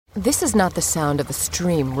This is not the sound of a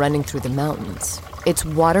stream running through the mountains. It's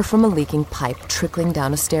water from a leaking pipe trickling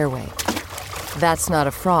down a stairway. That's not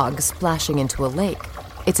a frog splashing into a lake.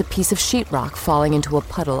 It's a piece of sheetrock falling into a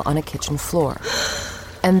puddle on a kitchen floor.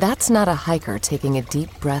 And that's not a hiker taking a deep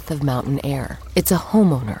breath of mountain air. It's a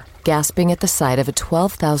homeowner gasping at the sight of a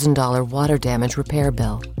 $12,000 water damage repair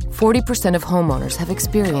bill. 40% of homeowners have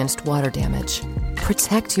experienced water damage.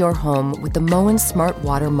 Protect your home with the Moen Smart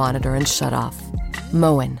Water Monitor and Shutoff.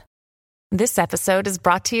 Moen. This episode is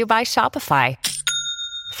brought to you by Shopify.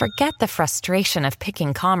 Forget the frustration of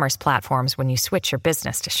picking commerce platforms when you switch your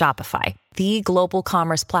business to Shopify, the global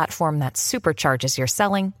commerce platform that supercharges your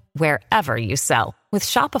selling wherever you sell. With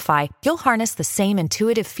Shopify, you'll harness the same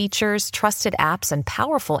intuitive features, trusted apps, and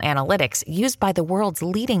powerful analytics used by the world's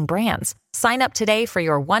leading brands. Sign up today for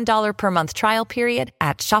your $1 per month trial period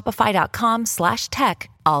at shopify.com/tech,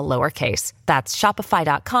 all lowercase. That's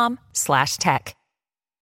shopify.com/tech.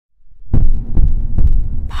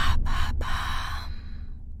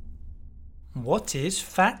 What is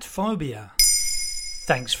fat phobia?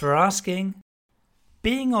 Thanks for asking.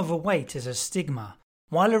 Being overweight is a stigma.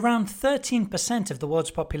 While around 13% of the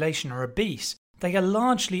world's population are obese, they are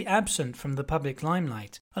largely absent from the public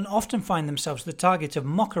limelight and often find themselves the target of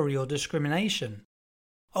mockery or discrimination.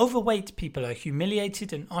 Overweight people are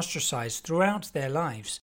humiliated and ostracized throughout their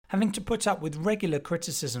lives, having to put up with regular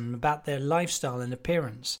criticism about their lifestyle and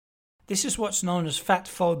appearance. This is what's known as fat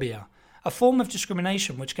phobia, a form of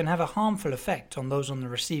discrimination which can have a harmful effect on those on the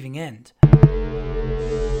receiving end.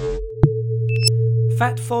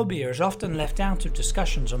 Fat phobia is often left out of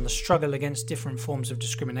discussions on the struggle against different forms of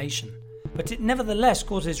discrimination, but it nevertheless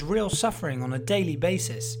causes real suffering on a daily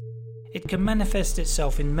basis. It can manifest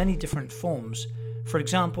itself in many different forms, for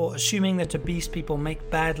example, assuming that obese people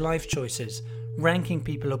make bad life choices, ranking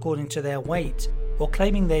people according to their weight, or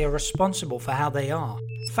claiming they are responsible for how they are.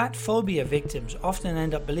 Fat phobia victims often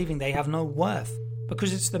end up believing they have no worth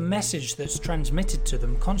because it's the message that's transmitted to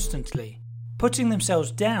them constantly. Putting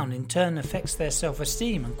themselves down in turn affects their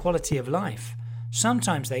self-esteem and quality of life.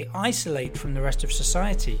 Sometimes they isolate from the rest of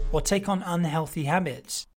society or take on unhealthy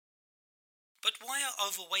habits. But why are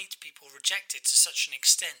overweight people rejected to such an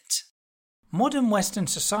extent? Modern Western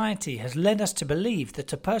society has led us to believe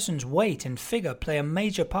that a person's weight and figure play a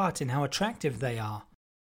major part in how attractive they are.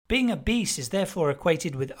 Being obese is therefore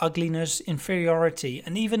equated with ugliness, inferiority,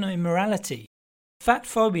 and even immorality. Fat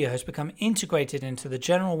phobia has become integrated into the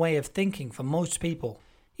general way of thinking for most people.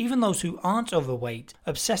 Even those who aren't overweight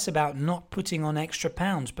obsess about not putting on extra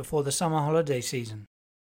pounds before the summer holiday season.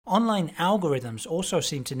 Online algorithms also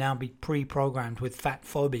seem to now be pre-programmed with fat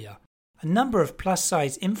phobia. A number of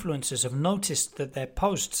plus-size influencers have noticed that their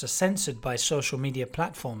posts are censored by social media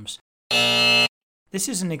platforms. This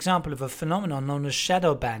is an example of a phenomenon known as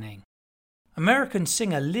shadow banning. American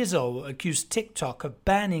singer Lizzo accused TikTok of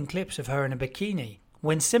banning clips of her in a bikini,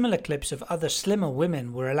 when similar clips of other slimmer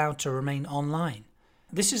women were allowed to remain online.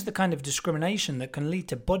 This is the kind of discrimination that can lead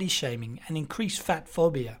to body shaming and increase fat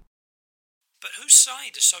phobia. But whose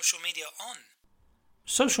side is social media on?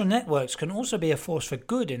 Social networks can also be a force for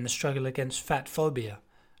good in the struggle against fat phobia.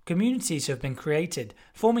 Communities have been created,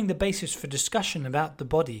 forming the basis for discussion about the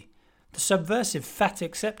body. The subversive fat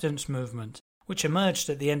acceptance movement, which emerged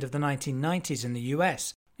at the end of the 1990s in the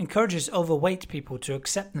US, encourages overweight people to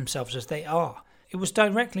accept themselves as they are. It was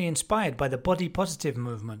directly inspired by the body positive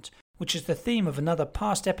movement, which is the theme of another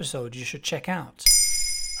past episode you should check out.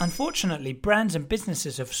 Unfortunately, brands and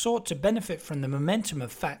businesses have sought to benefit from the momentum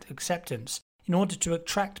of fat acceptance in order to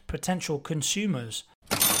attract potential consumers.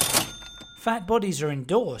 Fat bodies are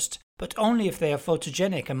endorsed, but only if they are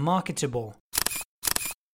photogenic and marketable.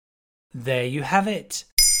 There you have it.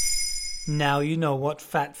 Now you know what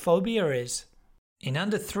fat phobia is. In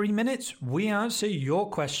under 3 minutes, we answer your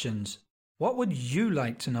questions. What would you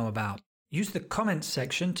like to know about? Use the comments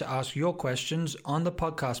section to ask your questions on the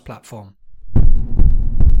podcast platform.